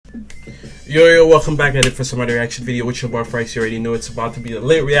Yo, welcome back at it for some other reaction video with your boy Far.X. You already know it's about to be a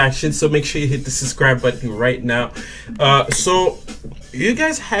lit reaction, so make sure you hit the subscribe button right now. So you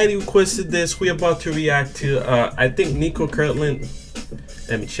guys had requested this. We're about to react to I think Nicole Kirkland.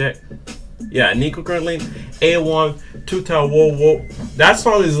 Let me check. Yeah, Nicole Kirkland, A1, Tuta Whoa Whoa. That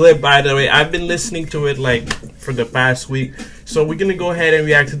song is lit, by the way. I've been listening to it like for the past week, so we're gonna go ahead and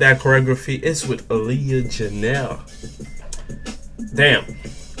react to that choreography. It's with Aliya Janell. Damn.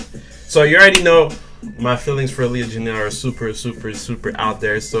 So you already know my feelings for Aliya Janell are super out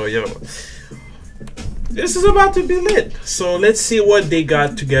there. So yo, this is about to be lit. So let's see what they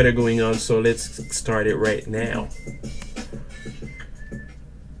got together going on. So let's start it right now.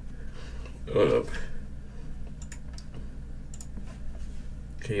 Hold up.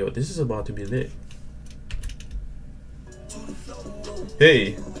 Okay, yo, this is about to be lit.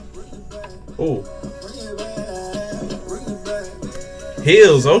 Hey. Oh.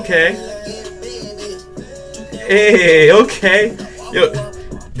 Heels, okay. Hey, okay. Yo,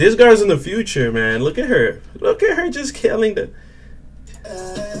 this girl's in the future, man. Look at her. Look at her just killing the.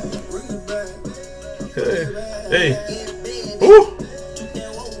 Hey. Ooh.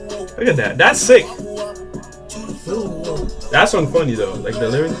 Look at that. That's sick. That song funny though. Like the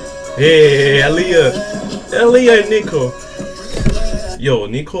lyrics. Hey, Aliya and Nicole. Yo,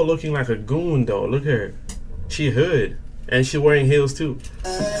 Nicole looking like a goon though. Look at her. She hood. And she wearing heels too.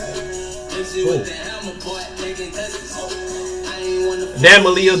 Oh. Damn,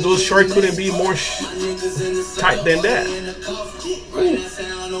 Aliya, those shorts couldn't be more tight than that.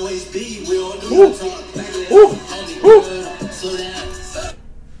 Ooh. Ooh. Ooh.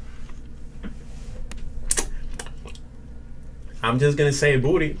 I'm just gonna say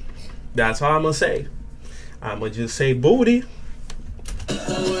booty. That's all I'm gonna say. I'm gonna just say booty.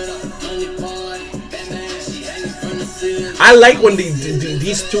 I like when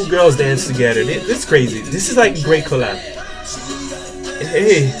these two girls dance together. It's crazy. This is like a great collab.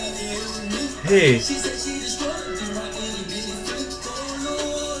 Hey. Hey.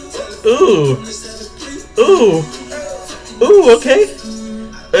 Ooh. Ooh. Ooh, okay.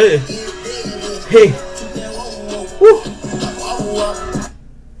 Hey. Hey. Woo.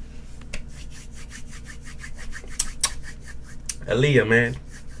 Aliya, man.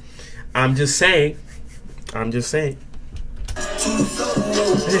 I'm just saying.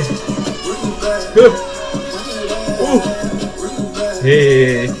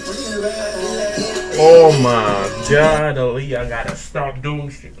 Hey. Oh my God, Aliya, I gotta stop doing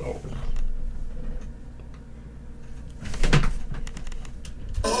shit.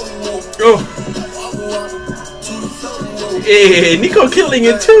 Oh. Hey, Nicole killing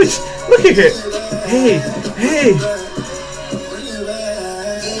it too. Look at her. Hey, hey.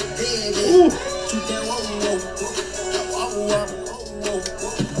 Ooh.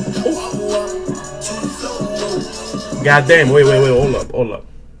 God damn, wait, hold up.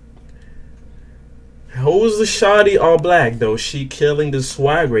 Who's the shawty all black though? She killing the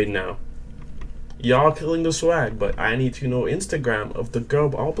swag right now. Y'all killing the swag, but I need to know Instagram of the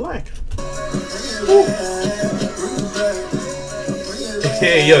girl all black. Ooh.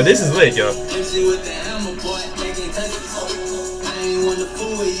 Hey, yo, this is lit, yo. Ooh.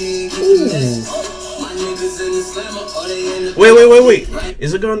 Wait.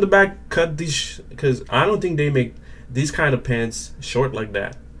 Is it going to back cut these? Because I don't think they make these kind of pants short like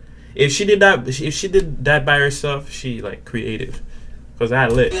that. If she did that by herself, she like creative. Cause I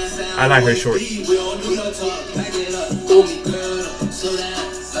lit. I like her short.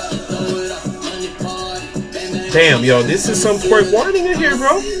 Damn, yo, this is some twerk warning in here,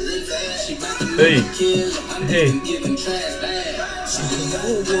 bro. Hey, hey.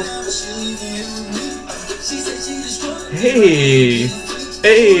 Hey,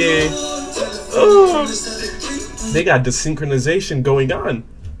 hey. Oh, they got the synchronization going on.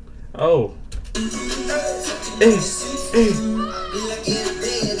 Oh. Hey, hey.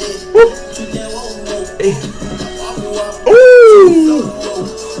 Woo. Hey. Ooh.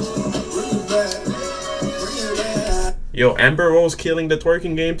 Yo, Amber Rose killing the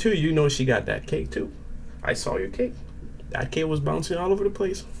twerking game too. You know she got that cake too. I saw your cake. That cake was bouncing all over the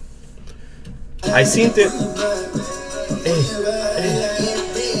place. I seen it. Hey, hey.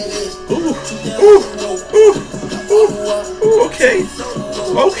 Ooh, ooh, ooh, ooh, ooh. Okay,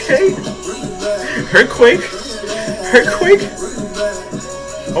 okay. Her quick.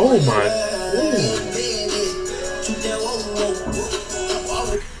 Oh my.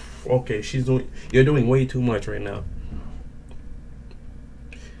 Ooh. Okay, you're doing way too much right now.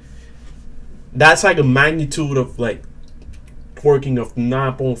 That's like a magnitude of like twerking of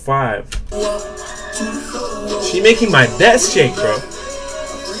 9.5. She making my desk shake, bro.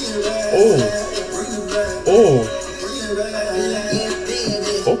 Oh. Oh.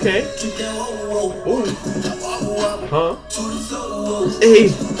 Okay. Oh. Huh? Hey.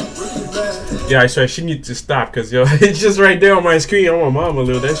 Yeah, I swear she needs to stop because yo, it's just right there on my screen. On my mom a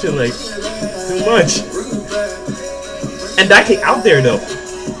little. That shit like too much. And that came out there though.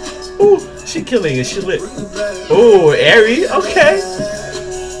 Ooh, she killing it. She lit. Oh, Ari. Okay.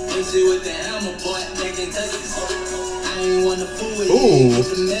 Ooh.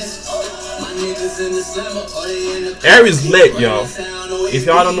 Ari's lit, yo. If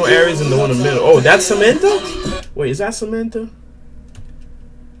y'all don't know Ari's in the one in the middle. Oh, that's Samantha? Wait, is that Samantha?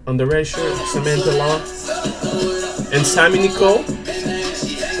 On the red shirt, Samantha Long. And Sammy Nicole.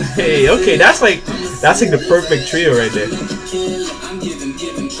 Hey, okay, that's like the perfect trio right there.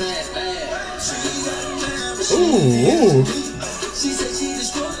 Ooh.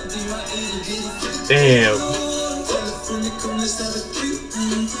 Damn.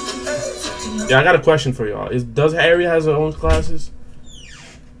 Yeah, I got a question for y'all. Does Harry has her own classes?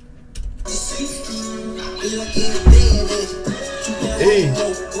 Hey.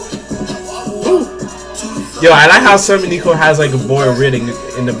 Ooh. Yo, I like how Sammy Nico has like a boy reading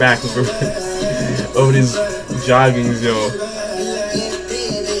in the back of her of his joggings, yo.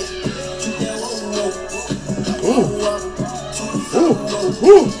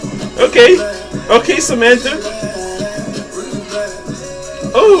 Ooh. Okay. Okay, Samantha.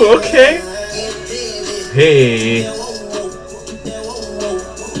 Oh, okay. Hey.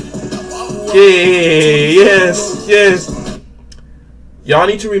 Hey, yes. Y'all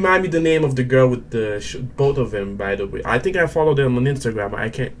need to remind me the name of the girl with the both of them, by the way. I think I follow them on Instagram.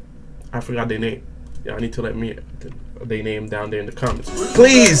 I forgot their name. Y'all need to let me their name down there in the comments,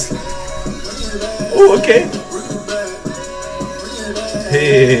 please. Oh, okay.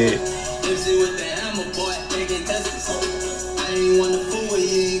 Hey.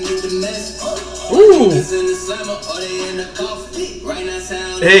 Ooh.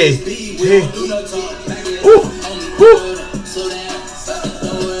 Hey. Ooh.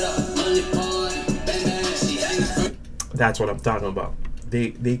 That's what I'm talking about.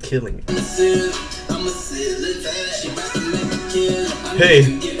 They killing it. Hey.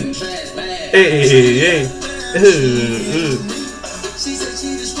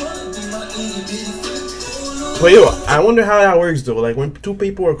 But yo, I wonder how that works though. Like when two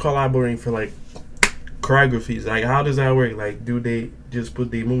people are collaborating for like choreographies, like how does that work? Like do they just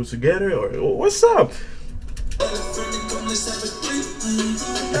put their moves together or what's up?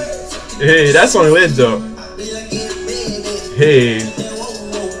 Hey, that's on lit though. Hey.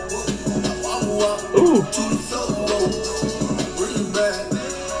 Ooh.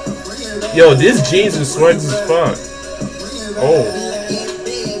 Yo, this jeans is sweats as fuck. Oh.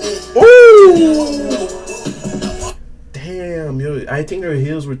 Ooh. Damn, yo. I think her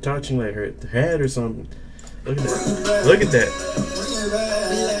heels were touching like her head or something. Look at that. Look at that.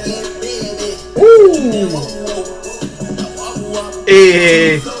 Ooh.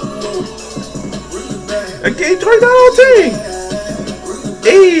 Hey. Okay, try that whole thing.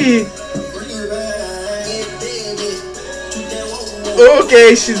 Hey.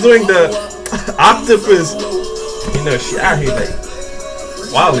 Okay, she's doing the octopus. You know, she out here like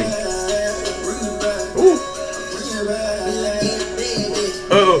Wally. Ooh.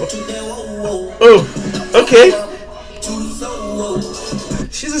 Oh. Okay.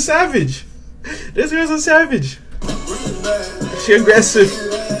 She's a savage. This girl's a savage. She aggressive.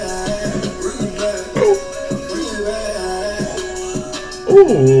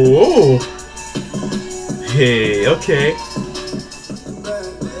 Ooh. Hey, okay.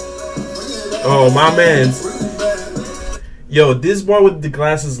 Oh, my man's. Yo, this boy with the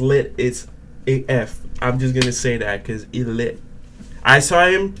glasses lit. It's AF. I'm just gonna say that because he lit. I saw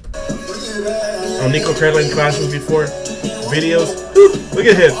him on Nicole Kirkland classes before. Videos. Whew, look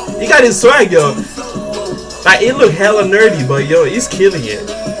at him. He got his swag, yo. Like, it look hella nerdy, but yo, he's killing it.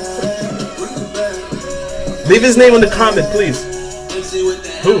 Leave his name in the comment, please.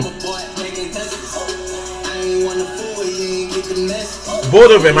 Who?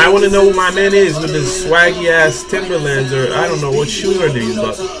 Both of them. I want to know who my man is with this swaggy ass Timberlands, or I don't know what shoes are these,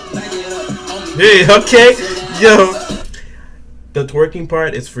 but hey, okay, yo. The twerking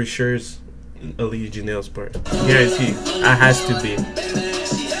part is for sure Aliya Janell's part. Guaranteed. It has to be.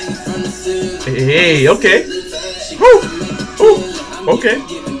 Hey, okay. Woo. Ooh. Okay.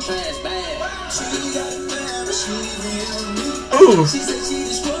 Ooh.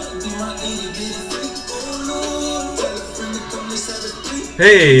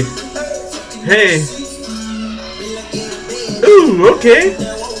 Hey. Ooh, okay.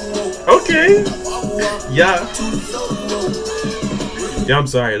 Yeah. Yeah, I'm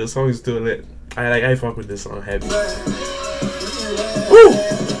sorry. The song is still lit. I fuck with this song heavy. Woo!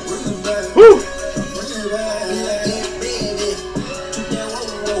 Woo!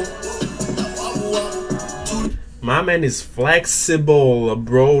 My man is flexible,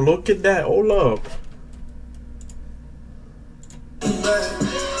 bro. Look at that. Hold up.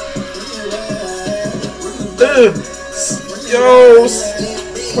 Yo,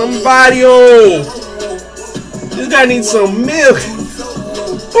 somebody, this guy needs some milk.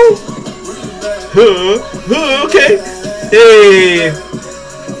 Okay. Hey.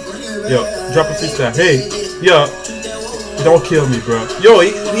 Yo, drop a freestyle. Hey. Yo. Don't kill me, bro. Yo,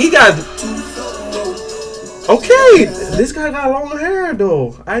 he got... Okay. This guy got long hair,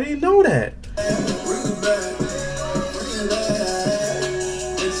 though. I didn't know that.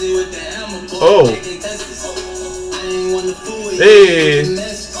 Oh. Hey.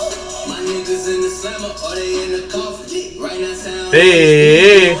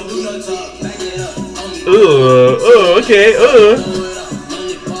 Hey. Okay.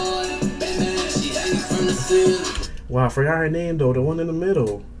 Wow, I forgot her name though. The one in the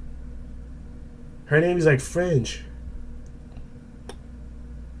middle. Her name is like French.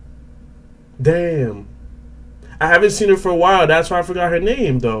 Damn. I haven't seen her for a while. That's why I forgot her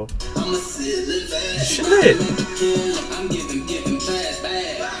name though. Shit.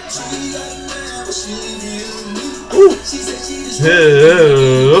 Ooh.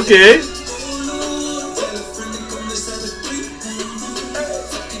 Okay.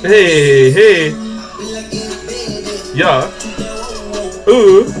 Hey. Yeah.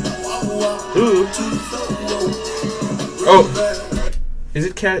 Ooh. Oh. Is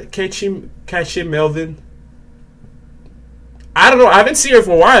it Catchy Melvin? I don't know. I haven't seen her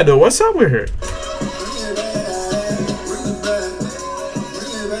for a while though. What's up with her?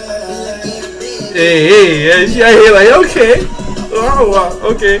 Hey, yeah, she out here like, okay. Oh, wow,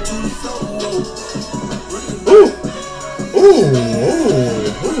 okay. Ooh.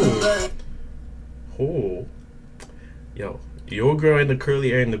 Yo, your girl in the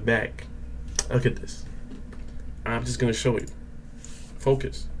curly hair in the back. Look at this. I'm just gonna show you.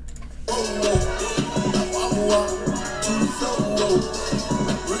 Focus.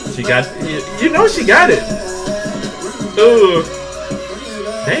 She got, you know she got it. Ooh.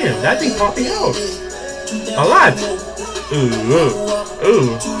 Damn, that thing popping out. A lot. Ooh.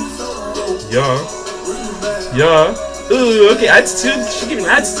 Yeah. Ooh, okay, attitude. She giving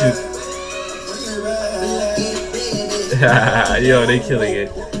attitude. Yo, they killing it.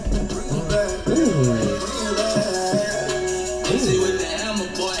 Ooh.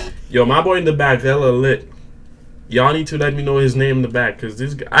 Yo, my boy in the back, hella lit. Y'all need to let me know his name in the back, cause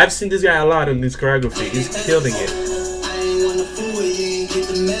this guy, I've seen this guy a lot in this choreography. He's killing it.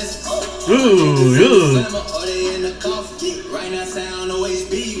 Ooh.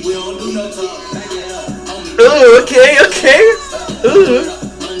 Ooh, okay.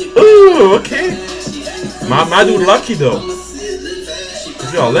 Ooh, okay. My dude lucky though.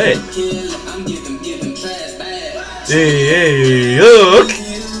 Cause y'all lit. Hey,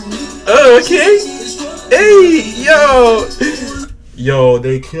 okay. Hey, yo,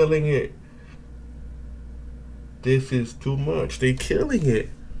 they killing it. This is too much. They killing it.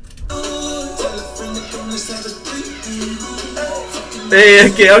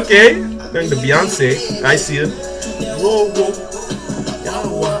 Hey, okay. Going to Beyonce. I see it. Whoa.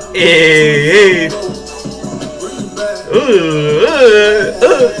 Hey.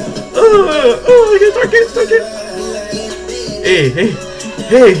 Talk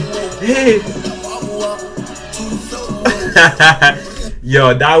it. Hey.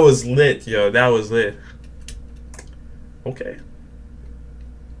 Yo, that was lit. Okay.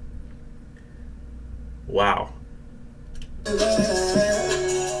 Wow.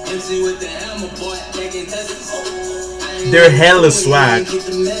 They're hella swag.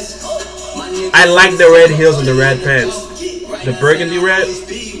 I like the red heels and the red pants. The burgundy red.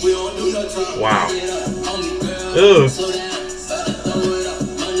 Wow. Ooh.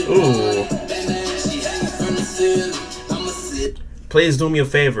 Please do me a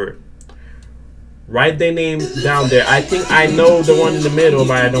favor. Write their name down there. I think I know the one in the middle,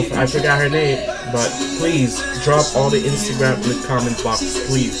 but I forgot her name. But please drop all the Instagram in the comment box,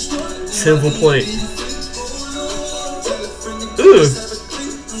 please. Simple play.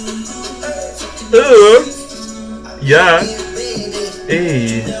 Ooh. Yeah.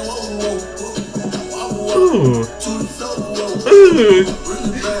 Hey. Ooh.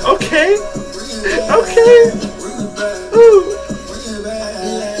 Okay. Ooh.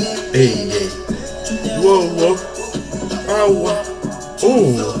 Hey. Whoa.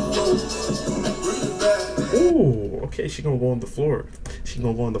 Ooh. Okay, she gonna go on the floor. She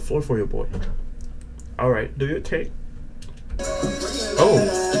gonna go on the floor for your boy. All right, do your thing. Oh.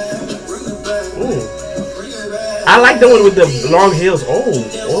 Ooh. I like the one with the long heels.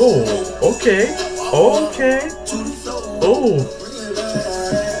 Oh. Okay. Okay. Oh.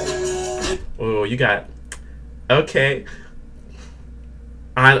 Oh, you got. Okay.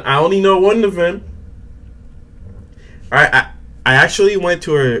 I only know one of them. I actually went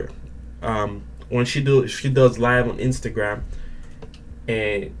to her when she does live on Instagram,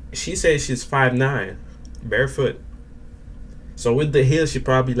 and she says she's 5'9", barefoot. So with the heels, she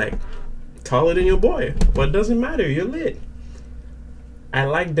probably like taller than your boy, but it doesn't matter. You're lit. I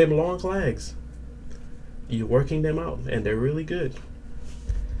like them long legs. You're working them out, and they're really good.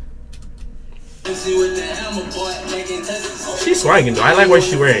 She's swagging though. I like what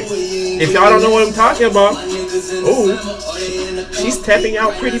she's wearing. If y'all don't know what I'm talking about, oh, she's tapping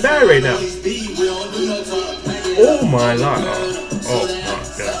out pretty bad right now. Oh my lord. Oh my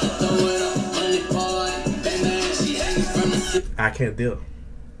god. I can't deal.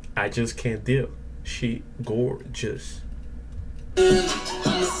 I just can't deal. She gorgeous.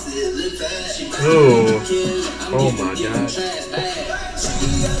 Oh my god.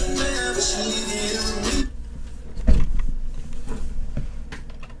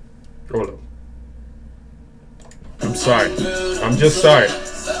 Hold on. I'm sorry. I'm just sorry.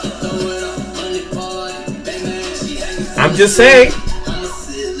 I'm just saying.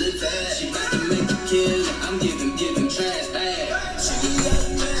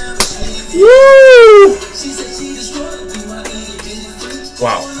 Woo!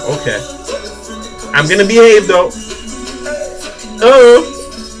 Wow, okay. I'm gonna behave though. Oh.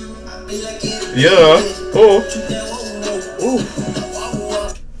 Yeah. Oh. Ooh.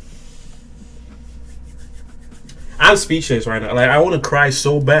 I'm speechless right now. Like, I want to cry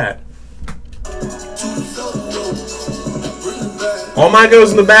so bad. All my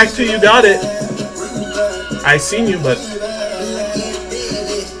girls in the back too, you got it. I seen you, but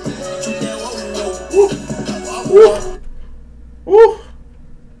woo. Woo.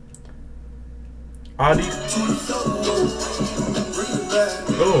 Adi.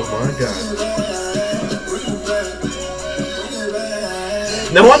 Oh my god.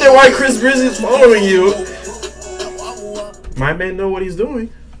 No wonder why Chris Brizzy is following you. My man know what he's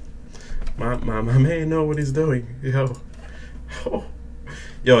doing. My man know what he's doing. Yo. Oh.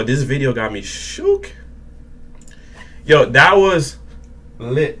 Yo, this video got me shook. Yo, that was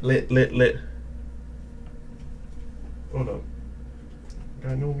lit. Hold up.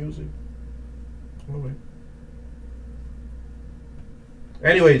 Got no music. Oh wait.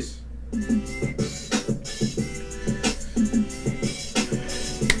 Anyways.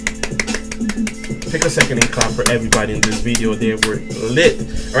 Take a second and clap for everybody in this video. They were lit.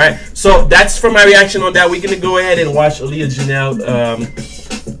 Alright, so that's for my reaction on that. We're gonna go ahead and watch Aliya Janell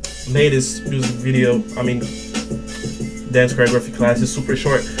latest music video. I mean, dance choreography class is super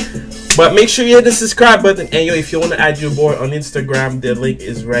short. But make sure you hit the subscribe button. And yo, if you want to add your boy on Instagram, the link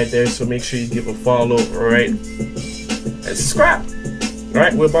is right there. So make sure you give a follow, alright? And subscribe.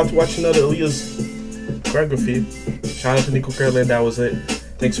 Alright, we're about to watch another Aliya's choreography. Shout out to Nicole Kirkland. That was it.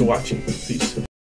 Thanks for watching. Peace.